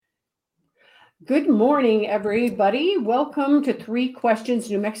Good morning, everybody. Welcome to Three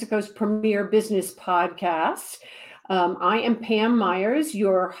Questions, New Mexico's premier business podcast. I am Pam Myers,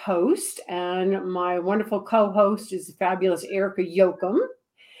 your host, and my wonderful co host is the fabulous Erica Yoakum.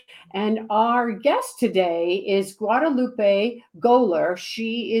 And our guest today is Guadalupe Goler.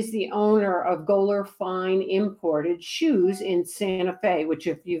 She is the owner of Goler Fine Imported Shoes in Santa Fe, which,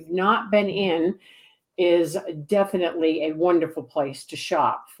 if you've not been in, is definitely a wonderful place to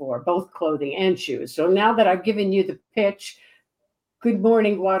shop for both clothing and shoes. So now that I've given you the pitch, good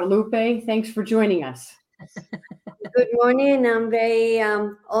morning, Guadalupe. Thanks for joining us. Good morning. I'm very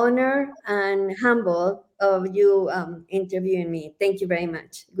honored and humbled of you interviewing me. Thank you very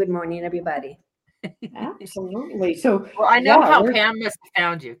much. Good morning, everybody. Absolutely. So, Well, I know yeah, how Pam must have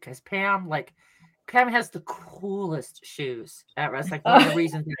found you because Pam has the coolest shoes ever. That's like one of the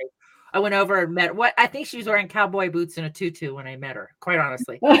reasons I went over and met. What I think she was wearing cowboy boots and a tutu when I met her. Quite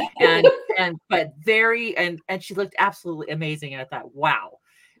honestly, but and she looked absolutely amazing. And I thought, wow.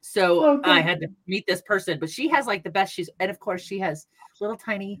 So I had to meet this person, but she has like the best shoes, and of course she has little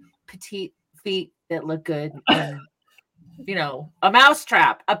tiny petite feet that look good and a mouse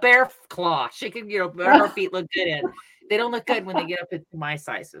trap, a bear claw. She can, her feet look good in. They don't look good when they get up into my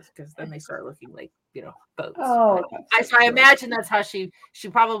sizes because then they start looking like, boats. Oh, so I imagine that's how she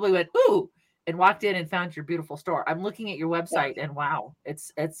probably went, ooh, and walked in and found your beautiful store. I'm looking at your website and wow,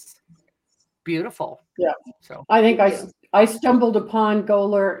 it's beautiful. Yeah. So I think I stumbled upon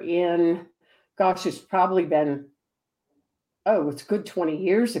Goler in, gosh, it's probably been, it's a good 20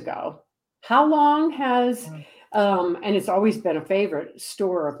 years ago. How long has, and it's always been a favorite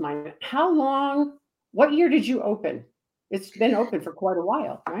store of mine. What year did you open? It's been open for quite a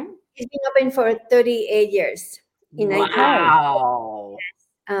while, right? It's been open for 38 years. Wow.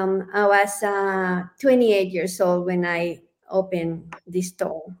 I was 28 years old when I opened the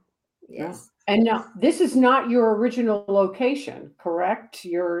store. Yes. And now this is not your original location, correct?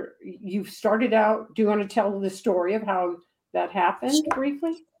 You've started out. Do you want to tell the story of how that happened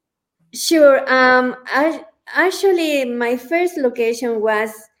briefly? Sure. Actually, my first location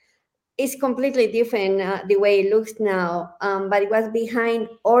is completely different the way it looks now, but it was behind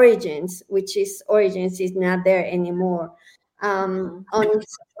Origins is not there anymore. On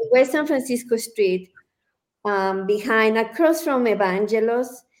West San Francisco Street, across from Evangelos,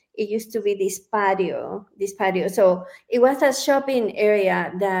 it used to be this patio. So it was a shopping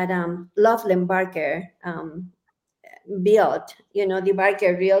area that Loveland Barker built. The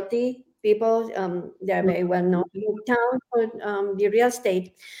Barker Realty people, they're very well known in town for the real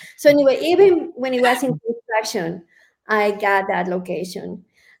estate. So anyway, even when it was in construction, I got that location.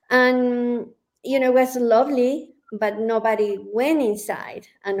 And, it was lovely, but nobody went inside.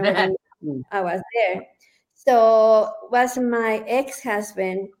 And nobody knew I was there. So it was my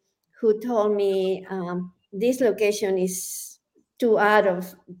ex-husband who told me this location is too out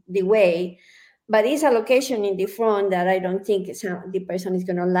of the way, but it's a location in the front that I don't think the person is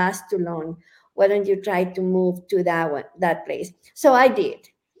going to last too long. Why don't you try to move to that place? So I did.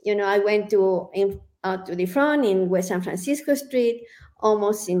 I went to the front in West San Francisco Street,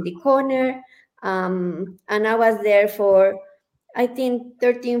 almost in the corner, and I was there for, I think,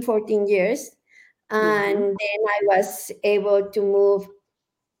 13, 14 years. And then I was able to move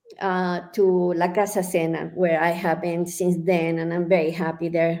to La Casa Cena, where I have been since then, and I'm very happy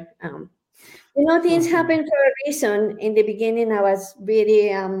there. Things happen for a reason. In the beginning, I was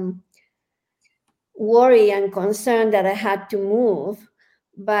really worried and concerned that I had to move,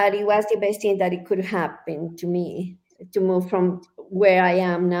 but it was the best thing that it could happen to me to move from where I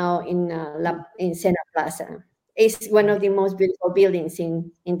am now in Sena Plaza. It's one of the most beautiful buildings in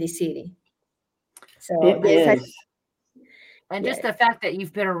the city. So it is. And just the fact that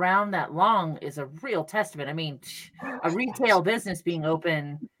you've been around that long is a real testament. I mean, a retail business being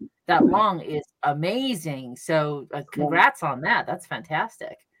open that long is amazing. So congrats on that. That's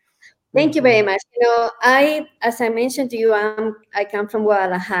fantastic. Thank you very much. As I mentioned to you, I come from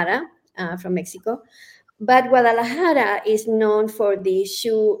Guadalajara, from Mexico, but Guadalajara is known for the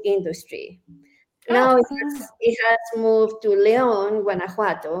shoe industry. Now it has moved to León,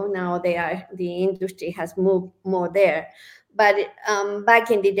 Guanajuato. Now the industry has moved more there. But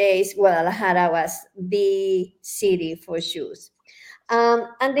back in the days, Guadalajara was the city for shoes.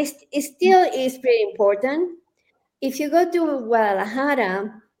 And it still is pretty important. If you go to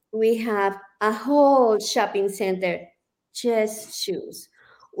Guadalajara, we have a whole shopping center, just shoes.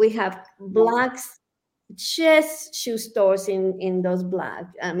 We have just shoe stores in those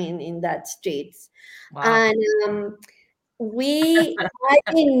in that streets. Wow. And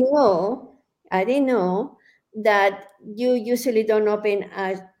I didn't know that you usually don't open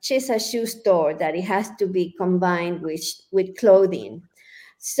just a shoe store, that it has to be combined with clothing.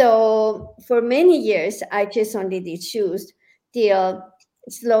 So for many years, I just only did shoes till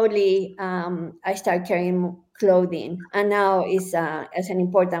slowly I start carrying clothing, and now it's as an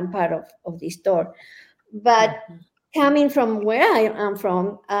important part of the store. But coming from where I am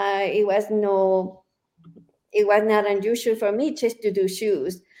from, it was not unusual for me just to do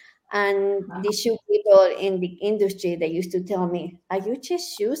shoes. And the shoe people in the industry, they used to tell me, "Are you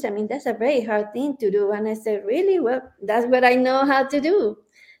just shoes? I mean, that's a very hard thing to do." And I said, "Really? Well, that's what I know how to do."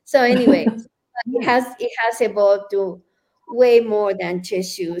 So anyway, it has evolved to way more than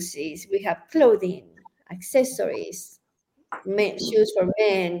just shoes. We have clothing, accessories, shoes for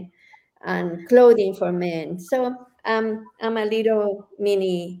men, and clothing for men. So I'm a little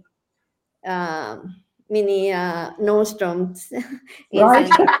mini Nordstrom's. Right.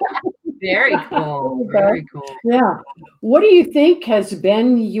 Very cool. Very cool. Yeah. What do you think has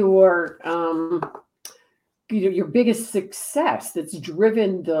been your your biggest success that's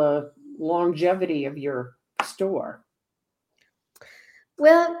driven the longevity of your store?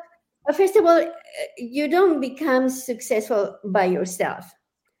 Well, first of all, you don't become successful by yourself.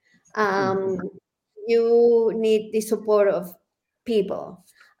 You need the support of people,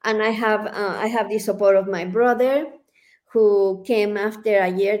 and I have the support of my brother, who came after a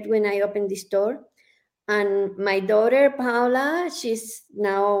year when I opened the store, and my daughter Paula. She's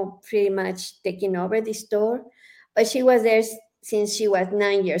now pretty much taking over the store, but she was there since she was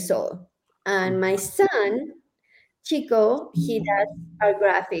 9 years old. And my son Chico, he does our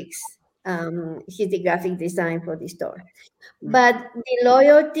graphics. He's the graphic design for the store. But the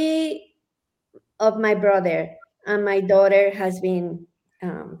loyalty of my brother and my daughter has been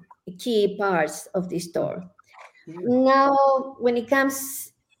key parts of the store. Now, when it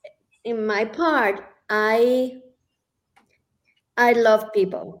comes in my part, I love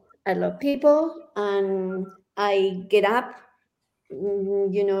people. I love people, and I get up,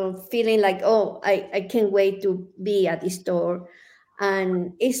 feeling like, oh, I can't wait to be at the store.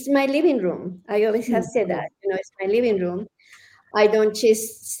 And it's my living room. I always have said that, it's my living room. I don't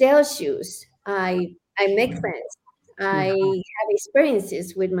just sell shoes. I make friends. I have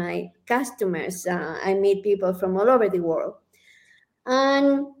experiences with my customers. I meet people from all over the world.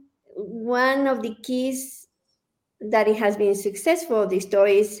 And one of the keys that it has been successful, the store,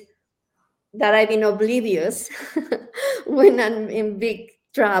 is that I've been oblivious when I'm in big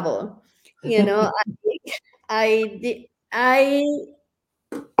trouble. I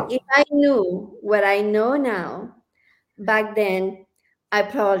if I knew what I know now, back then I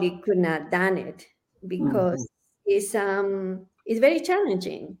probably could not have done it, because it's very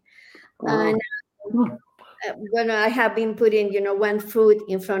challenging. And I have been putting one foot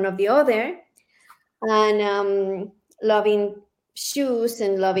in front of the other, and loving shoes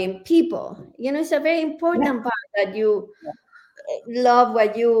and loving people. It's a very important part, that you love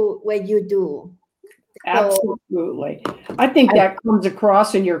what you do. Absolutely. I think that comes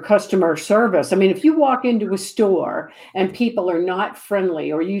across in your customer service. I mean, if you walk into a store and people are not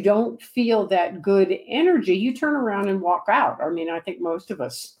friendly, or you don't feel that good energy, you turn around and walk out. I mean, I think most of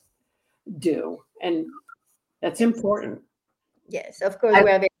us do, and that's important. Yes, of course,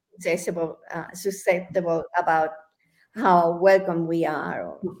 we are very susceptible about how welcome we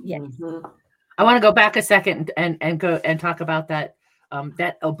are. Yes. I want to go back a second and go and talk about that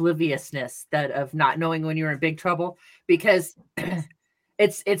that obliviousness, that of not knowing when you're in big trouble, because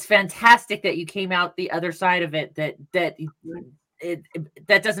it's fantastic that you came out the other side of it. That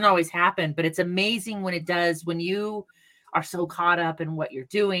doesn't always happen, but it's amazing when it does, when you are so caught up in what you're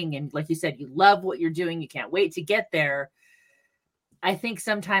doing, and like you said, you love what you're doing, you can't wait to get there. I think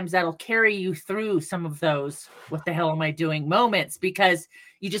sometimes that'll carry you through some of those "what the hell am I doing" moments, because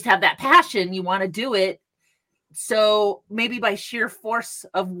you just have that passion, you want to do it. So maybe by sheer force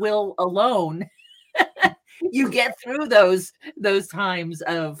of will alone, you get through those times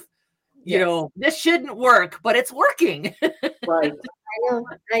of, this shouldn't work, but it's working. Right.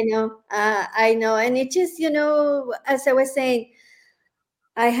 I know. And it just, as I was saying,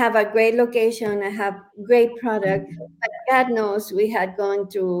 I have a great location. I have great product. But God knows we had gone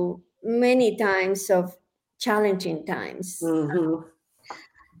through many times of challenging times.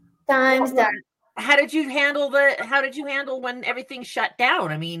 Times that. How did you handle when everything shut down?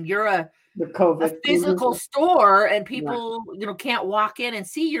 I mean, you're a physical store, and people, can't walk in and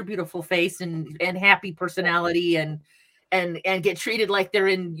see your beautiful face and happy personality and get treated like they're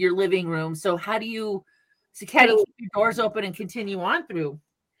in your living room. So how do you keep your doors open and continue on through?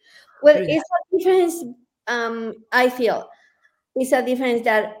 Well, it's a difference. I feel it's a difference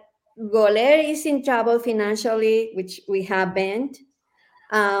that Goler is in trouble financially, which we have been.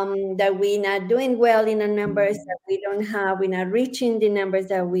 That we're not doing well in the numbers that we don't have, we're not reaching the numbers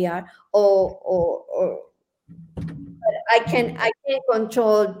that we are, or I can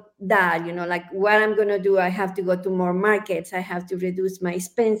control that, like what I'm gonna do. I have to go to more markets. I have to reduce my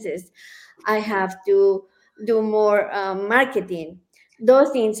expenses. I have to do more marketing. Those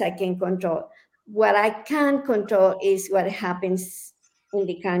things I can control. What I can't control is what happens in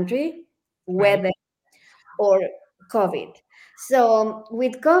the country, Right. weather or COVID. So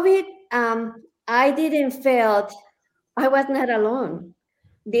with COVID, I didn't felt I was not alone.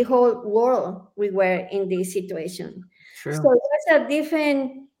 The whole world we were in this situation. True. So it was a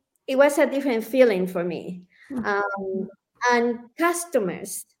different feeling for me. And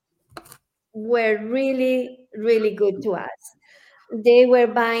customers were really, really good to us. They were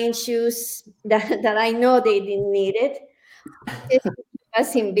buying shoes that I know they didn't need it, just to keep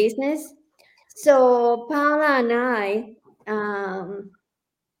us in business. So Paula and I,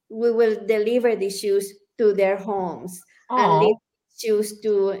 we will deliver the shoes to their homes and leave Oh, shoes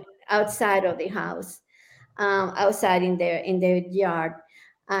to outside of the house, outside in their yard,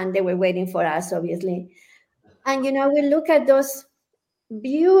 and they were waiting for us, obviously. And we look at those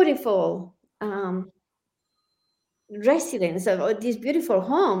beautiful residents of these beautiful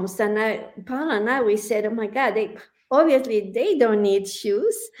homes, and Paula and I, we said, "Oh my God, they don't need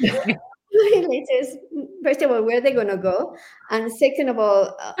shoes." It says, first of all, where are they going to go? And second of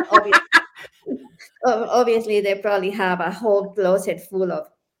all, obviously, they probably have a whole closet full of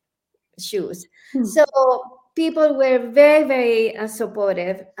shoes. So people were very, very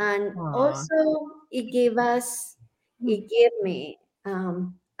supportive, and aw. also it gave me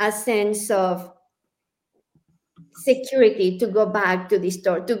a sense of security to go back to the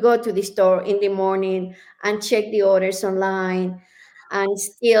store, to go to the store in the morning and check the orders online and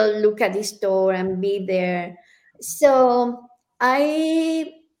still look at the store and be there. So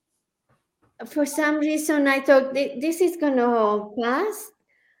I, for some reason, I thought this is going to pass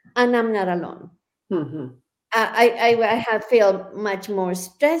and I'm not alone. Mhm. I have felt much more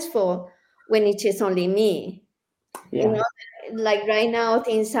stressful when it is only me. You Yeah. know, like right now,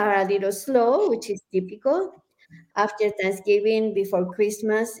 things are a little slow, which is typical. After Thanksgiving, before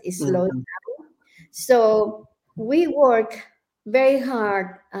Christmas, is slow. Mhm. So we work very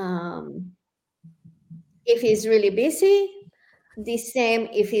hard. If he's really busy, the same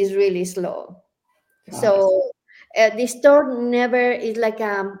if he's really slow. Got it. So the store never is like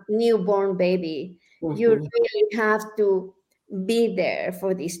a newborn baby. You Mhm. really have to be there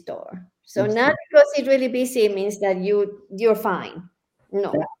for the store. So Mhm. not because it's really busy means that you're fine.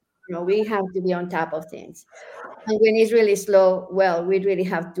 Yeah. No, we have to be on top of things. And when it's really slow, well, we really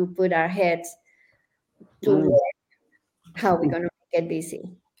have to put our heads to Mm. work. How we're going to make it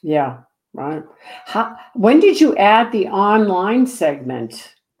busy. Yeah. Right. When did you add the online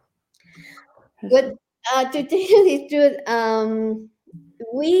segment? But to tell you the truth,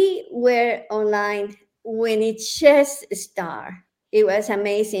 we were online when it just started. It was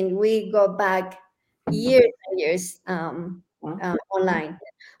amazing. We go back years and years Well, online.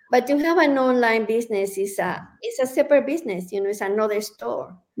 But to have an online business is a separate business. It's another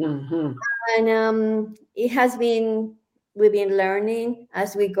store. mhm. And we've been learning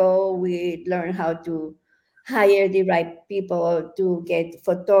as we go. We learn how to hire the right people, to get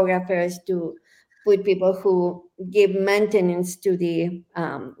photographers, to put people who give maintenance to the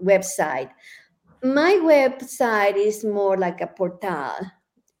website. My website is more like a portal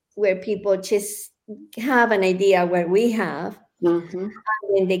where people just have an idea where we have, Mhm. and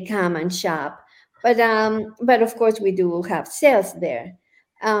then they come and shop. But of course we do have sales there.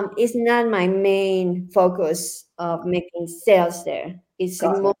 It's not my main focus of making sales there. It's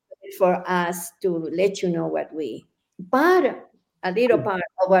Got more it. for us to let you know what we but a little part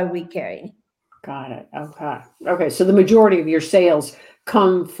of what we carry. Got it. Okay. Okay. So the majority of your sales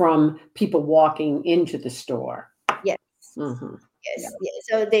come from people walking into the store. Yes, Mhm. Yeah. yes, yes.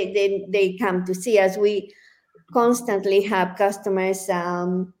 So they come to see us. We constantly have customers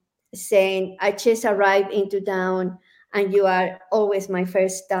saying, "I just arrived into town, and you are always my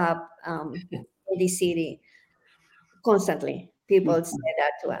first stop in the city." Constantly, people say Mhm.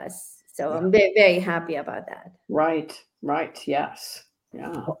 that to us. So Yeah. I'm very, very happy about that. Right. Right. Yes.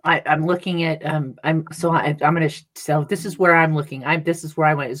 Yeah. I'm looking at I'm gonna so this is where I'm looking. This is where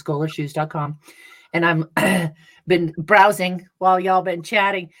I went is golershoes.com, and I'm been browsing while y'all been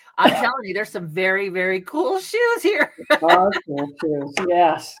chatting. I'm telling you, there's some very, very cool shoes here. Awesome. Cheers.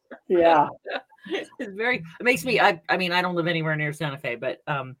 Yes. Yeah. It makes me I mean I don't live anywhere near Santa Fe, but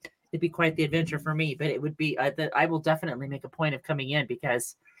it'd be quite the adventure for me. But it would be I will definitely make a point of coming in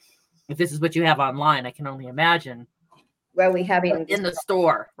because if this is what you have online, I can only imagine what we have in the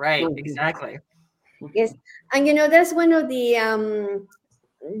store. Right. Mhm. Exactly. Yes, and that's one of the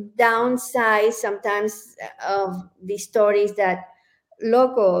downsides sometimes of the stories, that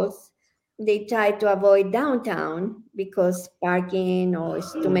locals, they try to avoid downtown because parking or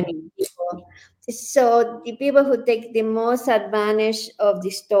it's too many people. So the people who take the most advantage of the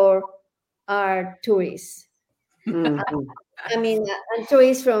store are tourists. Mhm. I mean, and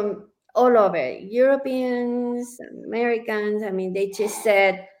tourists from all over, Europeans, Americans. I mean, they just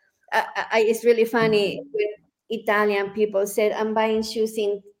said, it's really funny when Italian people said, I'm buying shoes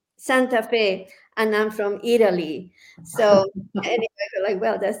in Santa Fe and I'm from Italy. So anyway, we're like,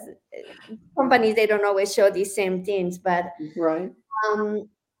 well, that's companies, they don't always show the same things, but Right. um,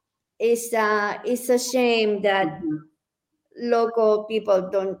 it's a shame that Mhm. local people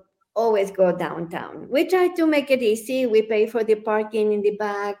don't always go downtown. We try to make it easy. We pay for the parking in the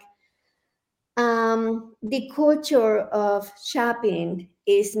back. The culture of shopping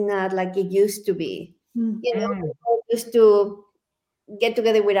is not like it used to be. Mhm. People used to get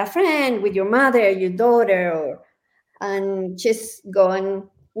together with a friend, with your mother, your daughter, and just go on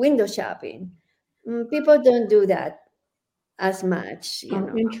window shopping. People don't do that as much. Oh,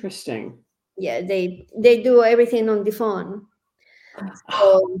 interesting. Yeah, they do everything on the phone.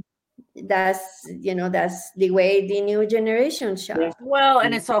 So that's the way the new generation Yeah. shops. Well,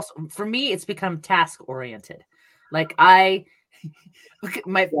 and it's also, for me, it's become task oriented. Like my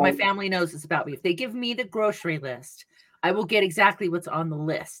Right. family knows this about me. If they give me the grocery list, I will get exactly what's on the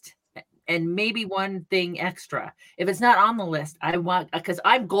list and maybe one thing extra. If it's not on the list, I want, because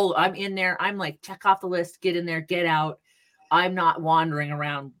I'm in there. I'm like, check off the list, get in there, get out. I'm not wandering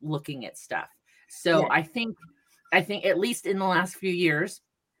around looking at stuff. So Yeah. I think at least in the last few years,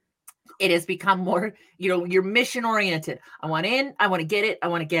 it has become more, you're mission oriented. I want in, I want to get it, I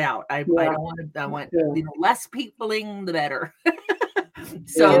want to get out. I Yeah. don't want to, I want Yeah. less peopling, the better. Yeah.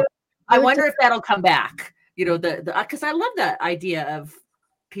 So I You wonder if that'll come back, the because I love that idea of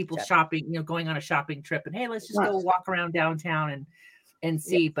people shopping, going on a shopping trip and, hey, let's just go Right. walk around downtown and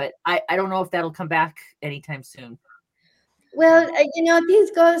see. But I don't know if that'll come back anytime soon. Well,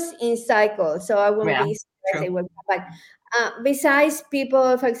 this goes in cycles, so I won't Yeah, be surprised true. it will come back. Besides,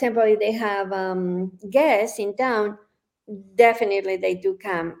 people, for example, if they have guests in town, definitely they do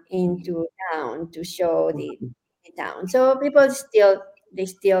come into town to show the town. So people they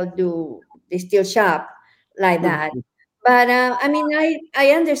still shop like that. Mhm. But I mean,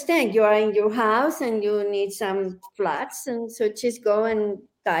 I understand you are in your house and you need some flats, and so just go and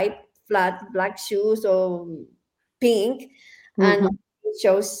type flat black shoes or pink, and Mhm. it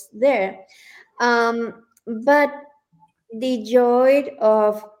shows there. But the joy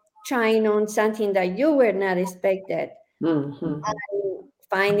of trying on something that you were not expected, Mhm.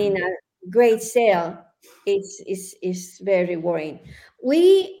 finding a great sale, is very rewarding.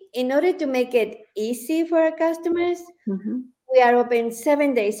 In order to make it easy for our customers, Mhm. we are open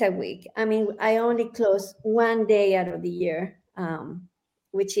 7 days a week. I mean, I only close one day out of the year,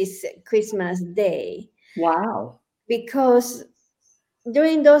 which is Christmas Day, Wow. because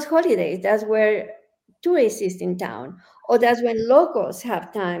during those holidays, that's where tourists is in town, or that's when locals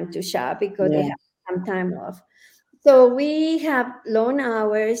have time to shop because they Yeah. have some time off. So we have long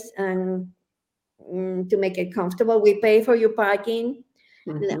hours, and to make it comfortable, we pay for your parking.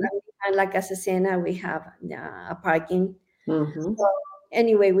 Mhm. And like Azucena, we have a parking. Mhm. So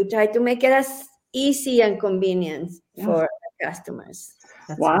anyway, we try to make it as easy and convenient Yeah. for the customers.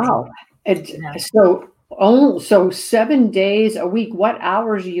 That's Wow. amazing. Yeah. So 7 days a week. What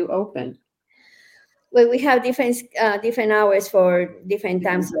hours are you open? Well, we have different hours for different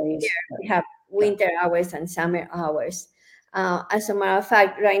times of the Days. year. We have winter hours and summer hours. As a matter of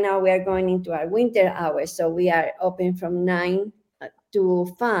fact, right now we are going into our winter hours, so we are open from 9 to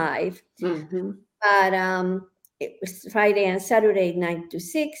 5. Mhm. But it was Friday and Saturday 9 to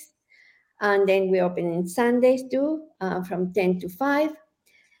 6, and then we open on Sundays too, from 10 to 5.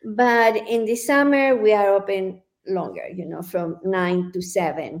 But in the summer we are open longer, from 9 to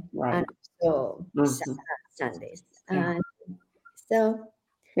 7, Right. and so Mhm. Sundays. Yeah. And so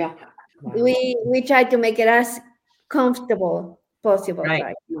Yeah. we try to make it as comfortable possible for Right.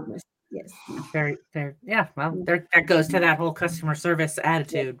 our customers. Yes. Very, very, yeah. Well, that goes to that whole customer service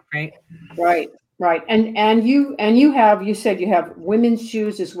attitude, right? Right. Right. And you said you have women's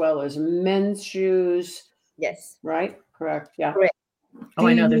shoes as well as men's shoes, Yes. right? Correct. Yeah. Correct. Oh,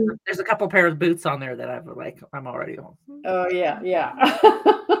 I know. you- There's a couple pair of boots on there that I'm already home. Oh yeah, yeah.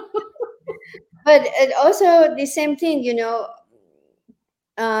 But also the same thing,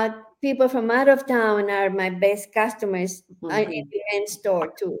 people from out of town are my best customers in the men's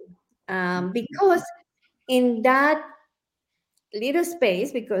store too. because in that little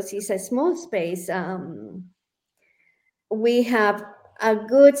space, because it's a small space, we have a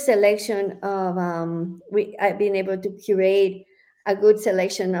good selection of I've been able to curate a good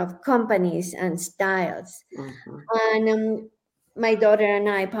selection of companies and styles. And my daughter and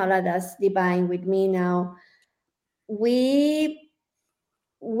I, Paula, that's the buying with me now, we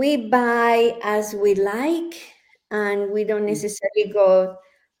buy as we like, and we don't necessarily go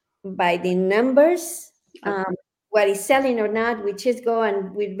by the numbers, what is selling or not. We just go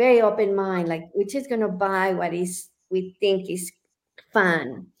and with very open mind, like we're just going to buy what is we think is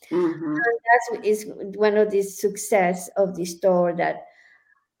fun. And that is one of the success of the store, that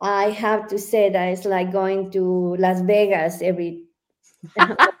I have to say that it's like going to Las Vegas to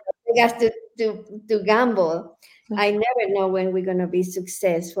gamble. I never know when we're going to be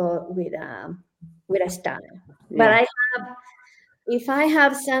successful with a style. But if I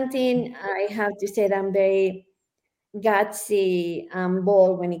have something, I have to say that I'm very gutsy and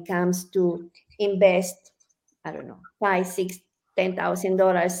bold when it comes to invest, I don't know, $5,000, $6,000,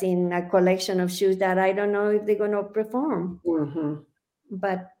 $10,000 in a collection of shoes that I don't know if they're going to perform.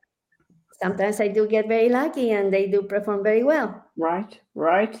 But sometimes I do get very lucky and they do perform very well. Right.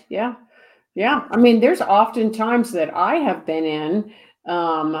 Yeah. I mean, there's often times that I have been in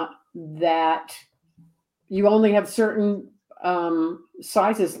that you only have certain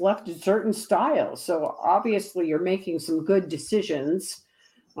sizes left in certain styles. So obviously you're making some good decisions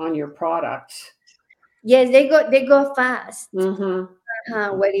on your product. Yes, they go fast.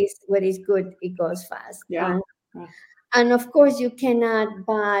 What is good, it goes fast. And of course you cannot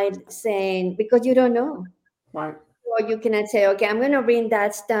buy saying, because you don't know. Right. Or you cannot say, okay, I'm going to bring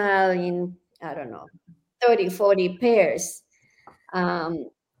that style in, I don't know, 30, 40 pairs.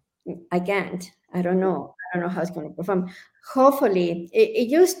 I can't. I don't know how it's going to perform. Hopefully, it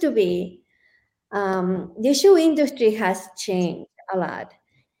used to be, the shoe industry has changed a lot.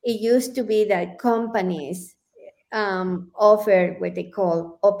 It used to be that companies offer what they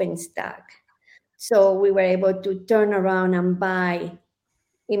call open stock. So we were able to turn around and buy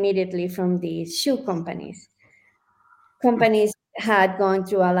immediately from the shoe companies. Companies had gone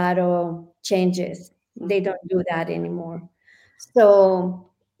through a lot of changes. They don't do that anymore. So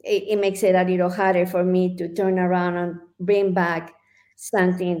it makes it a little harder for me to turn around and bring back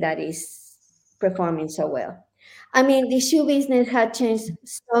something that is performing so well. I mean, the shoe business had changed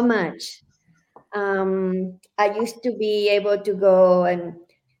so much. I used to be able to go and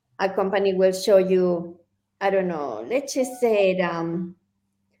a company will show you, I don't know, let's just say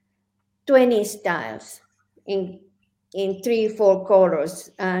 20 styles in 3-4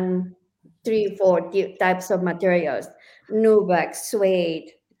 colors and 3-4 types of materials: nubuck, suede,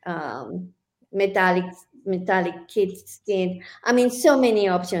 metallic kid skin. I mean, so many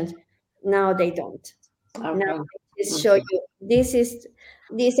options. Now they don't. Now they just show you these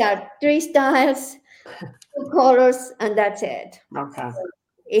are 3 styles, 2 colors, and that's it. Okay.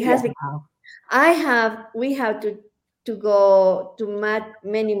 It has become. We have to go to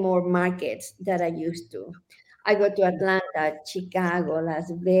many more markets that I used to. I go to Atlanta, Chicago, Las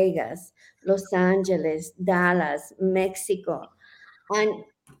Vegas, Los Angeles, Dallas, Mexico, and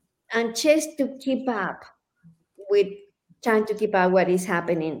just to keep up with trying to keep up what is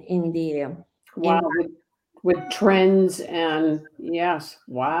happening in the with trends and yes,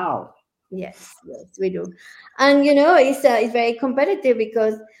 wow. Yes, we do. And it's very competitive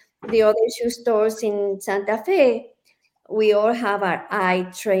because the other shoe stores in Santa Fe, we all have our eye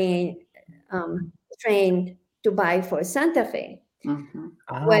trained to buy for Santa Fe.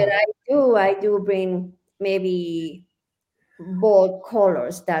 What I do bring maybe bold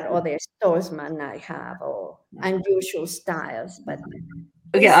colors that other stores might not have, or unusual styles. But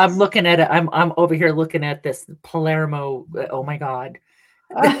yeah, I'm looking at it. I'm over here looking at this Palermo. Oh my God.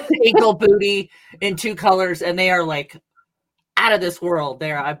 Ankle booty in 2 colors, and they are like out of this world.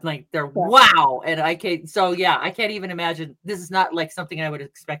 They're wow. And I can't even imagine. This is not like something I would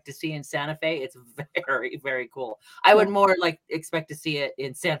expect to see in Santa Fe. It's very, very cool. I would more like expect to see it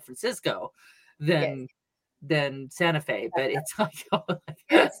in San Francisco than Santa Fe, but it's like,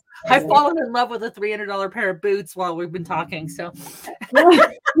 I've fallen in love with a $300 pair of boots while we've been talking. So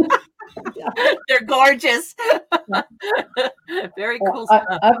they're gorgeous. Very cool stuff.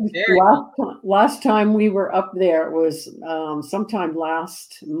 Last time we were up there, it was sometime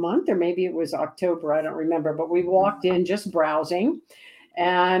last month, or maybe it was October. I don't remember, but we walked in just browsing,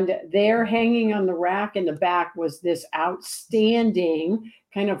 and there hanging on the rack in the back was this outstanding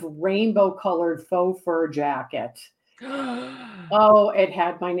kind of rainbow colored faux fur jacket. Oh, it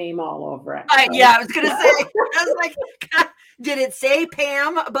had my name all over it. I was gonna say, I was like, Did it say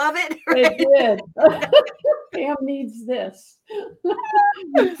Pam above it? It did. Pam needs this.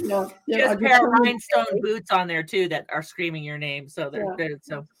 Yeah, She has a pair of rhinestone boots on there too that are screaming your name, so they're good.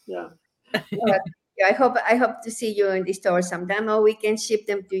 So yeah. I hope to see you in the store sometime, or we can ship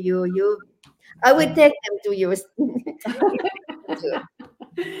them to you. I will take them to you.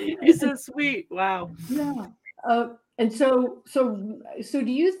 You're so sweet. Wow. Yeah. And so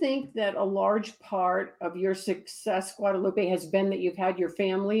do you think that a large part of your success, Guadalupe, has been that you've had your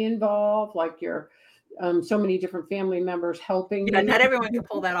family involved, like your so many different family members helping Yeah, you? not everyone can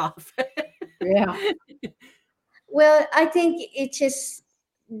pull that off. Yeah. Well, I think it's just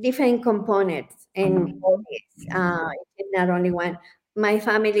different components in all this. It's not only one. My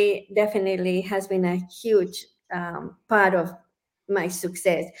family definitely has been a huge part of my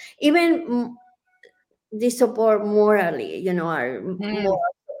success. Even the support morally, our moral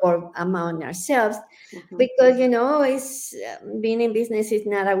support among ourselves, because it's being in business is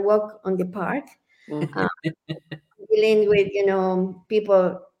not a walk on the park. Dealing with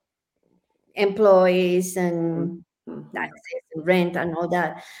people, employees, and taxes and rent and all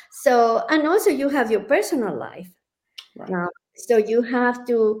that. So, and also you have your personal life. Right. So you have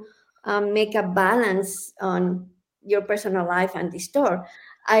to make a balance on your personal life and the store.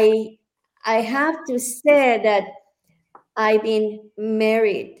 I have to say that I've been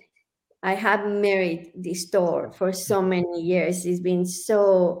married. I have married the store for so many years. I've been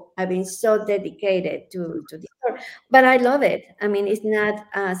so dedicated to the store, but I love it. I mean, it's not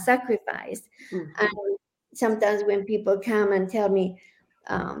a sacrifice. And sometimes when people come and tell me,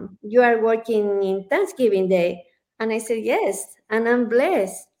 you are working in Thanksgiving Day, and I say yes, and I'm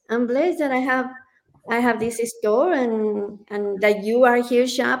blessed. I'm blessed that I have this store and that you are here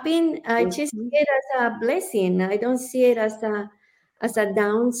shopping. I just see it as a blessing. I don't see it as a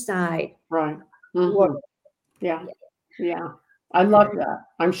downside. Right. Yeah. I love that.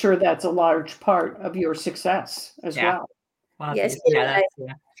 I'm sure that's a large part of your success as well. Wow. Yes. Yeah.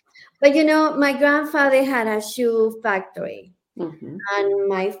 But my grandfather had a shoe factory, and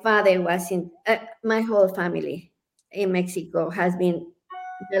my father was in. My whole family in Mexico has been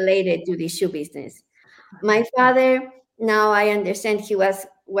related to the shoe business. My father, now I understand, he was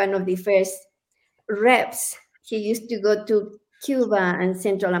one of the first reps. He used to go to Cuba and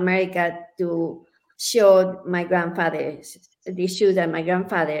Central America to show my grandfather the shoes that my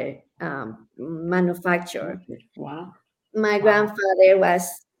grandfather manufactured. Wow. My grandfather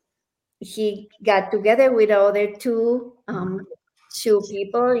he got together with other two shoe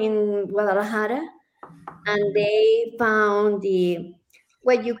people in Guadalajara, and they found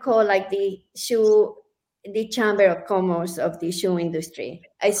what you call like the chamber of commerce of the shoe industry.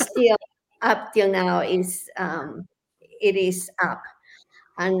 I still up till now it is up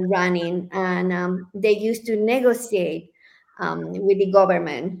and running, and they used to negotiate with the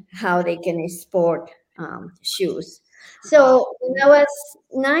government how they can export shoes. So when I was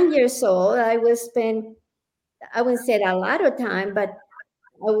 9 years old, I wouldn't say a lot of time, but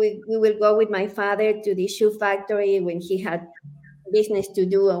we will go with my father to the shoe factory when he had business to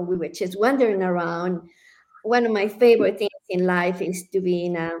do, and we were just wandering around. One of my favorite things in life is to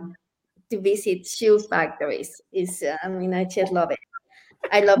visit shoe factories. I just love it.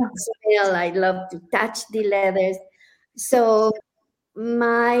 I love the smell. I love to touch the leathers. So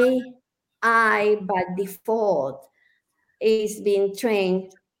my eye, by default, is being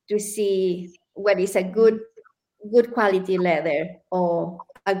trained to see what is a good quality leather or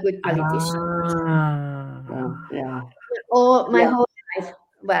a good quality shoe. Yeah. My whole life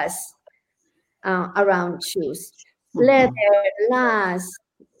was around shoes, leather, last.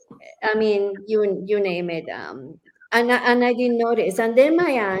 I mean, you name it. And I didn't notice. And then my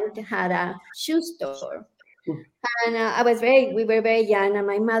aunt had a shoe store, and we were very young, and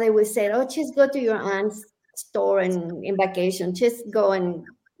my mother would say, "Oh, just go to your aunt's store and in vacation. Just go and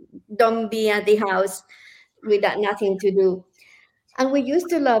don't be at the house with nothing to do." And we used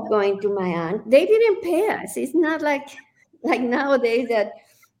to love going to my aunt. They didn't pay us. It's not like nowadays that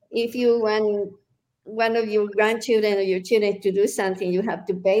if you want one of your grandchildren or your children to do something, you have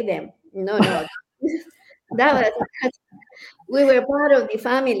to pay them. No. We were part of the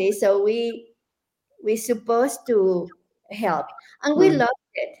family, so we supposed to help, and we loved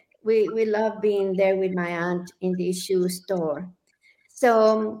it. We loved being there with my aunt in the shoe store.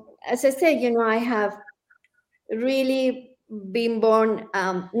 So as I said, I have really been born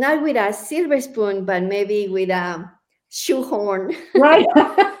not with a silver spoon, but maybe with a shoehorn. Right.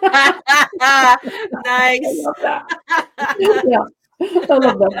 Nice. I love that. Yeah. I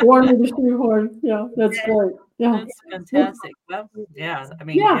love that. Born with a shoehorn. Yeah, that's great. Yeah. That's fantastic. Well, yeah, I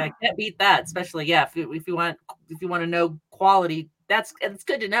mean, Yeah. yeah, I can't beat that, especially if you want to know quality, it's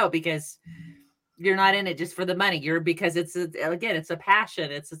good to know because you're not in it just for the money. You're because it's a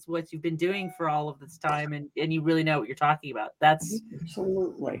passion. It's what you've been doing for all of this time, and you really know what you're talking about. That's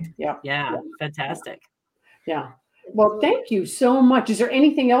Absolutely. Yeah. fantastic. Yeah. Well, thank you so much. Is there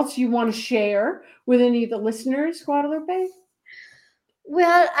anything else you want to share with any of the listeners, Guadalupe?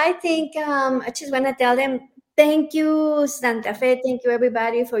 Well, I think I just want to tell them thank you, Santa Fe. Thank you,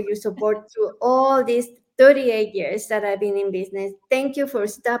 everybody, for your support through all these 38 years that I've been in business. Thank you for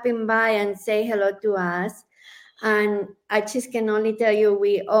stopping by and say hello to us. And I just can only tell you,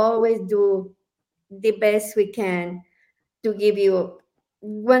 we always do the best we can to give you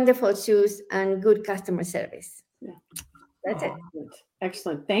wonderful shoes and good customer service. Yeah. That's it.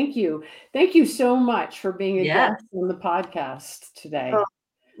 Excellent. Thank you. Thank you so much for being a Yes. guest on the podcast today. Oh,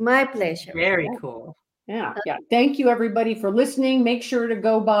 my pleasure. Very cool. Yeah. Thank you, everybody, for listening. Make sure to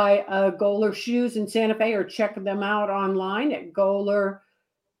go buy Goler shoes in Santa Fe or check them out online at Goler.com.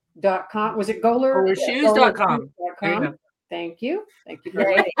 Was it Goler? Golershoes.com. Thank you. Thank you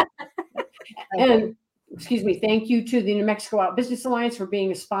very much. And excuse me, thank you to the New Mexico Out Business Alliance for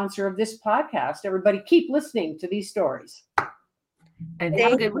being a sponsor of this podcast. Everybody keep listening to these stories. And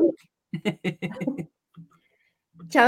have a good week.